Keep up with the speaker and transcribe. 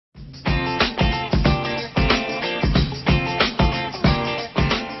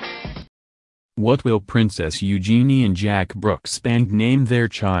What will Princess Eugenie and Jack Brooksbank name their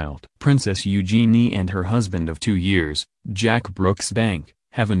child? Princess Eugenie and her husband of 2 years, Jack Brooksbank,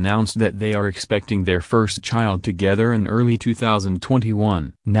 have announced that they are expecting their first child together in early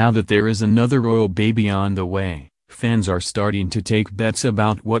 2021. Now that there is another royal baby on the way, fans are starting to take bets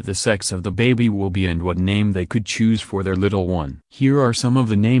about what the sex of the baby will be and what name they could choose for their little one. Here are some of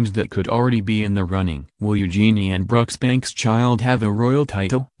the names that could already be in the running. Will Eugenie and Brooksbank's child have a royal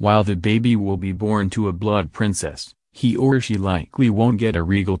title? While the baby will be born to a blood princess, he or she likely won't get a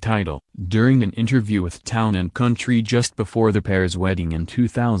regal title. During an interview with Town & Country just before the pair's wedding in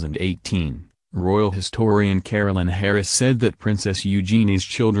 2018, royal historian Carolyn Harris said that Princess Eugenie's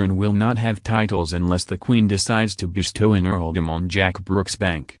children will not have titles unless the Queen decides to bestow an earldom on Jack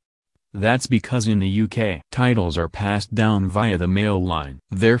Brooksbank. That's because in the UK, titles are passed down via the male line.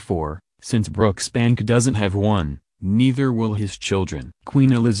 Therefore, since Brooksbank doesn't have one, neither will his children.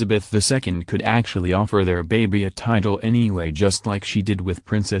 Queen Elizabeth II could actually offer their baby a title anyway, just like she did with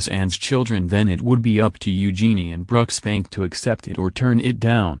Princess Anne's children. Then it would be up to Eugenie and Brooksbank to accept it or turn it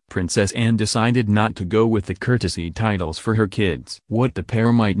down. Princess Anne decided not to go with the courtesy titles for her kids. What the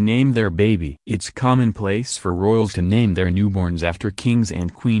pair might name their baby? It's commonplace for royals to name their newborns after kings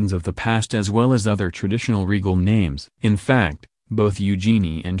and queens of the past as well as other traditional regal names. In fact, both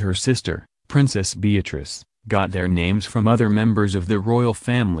Eugenie and her sister, Princess Beatrice, got their names from other members of the royal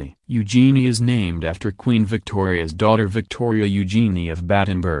family. Eugenie is named after Queen Victoria's daughter Victoria Eugenie of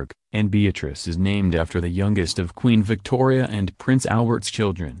Battenberg, and Beatrice is named after the youngest of Queen Victoria and Prince Albert's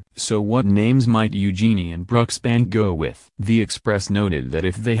children. So what names might Eugenie and Brooksbank go with? The Express noted that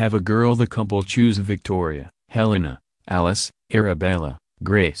if they have a girl, the couple choose Victoria, Helena, Alice, Arabella,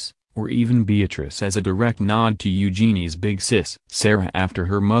 Grace, or even Beatrice as a direct nod to Eugenie's big sis. Sarah after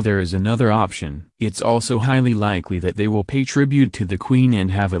her mother is another option. It's also highly likely that they will pay tribute to the Queen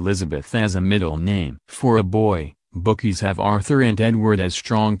and have Elizabeth as a middle name. For a boy, bookies have Arthur and Edward as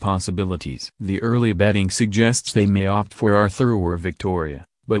strong possibilities. The early betting suggests they may opt for Arthur or Victoria,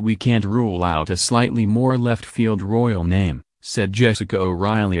 but we can't rule out a slightly more left-field royal name, said Jessica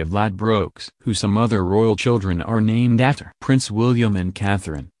O'Reilly of Ladbrokes. Who some other royal children are named after? Prince William and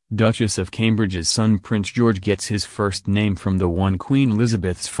Catherine, Duchess of Cambridge's son Prince George gets his first name from the one Queen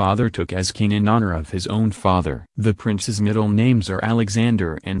Elizabeth's father took as king in honor of his own father. The prince's middle names are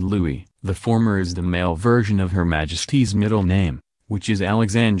Alexander and Louis. The former is the male version of Her Majesty's middle name, which is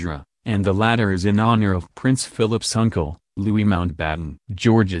Alexandra, and the latter is in honor of Prince Philip's uncle, Louis Mountbatten.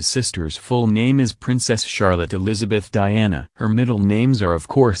 George's sister's full name is Princess Charlotte Elizabeth Diana. Her middle names are of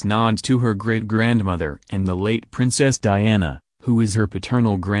course nods to her great-grandmother and the late Princess Diana, who is her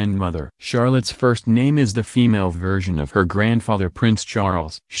paternal grandmother. Charlotte's first name is the female version of her grandfather Prince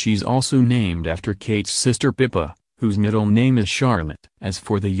Charles. She's also named after Kate's sister Pippa, whose middle name is Charlotte. As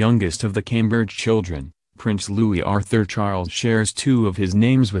for the youngest of the Cambridge children, Prince Louis Arthur Charles shares two of his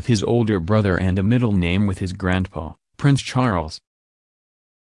names with his older brother and a middle name with his grandpa, Prince Charles.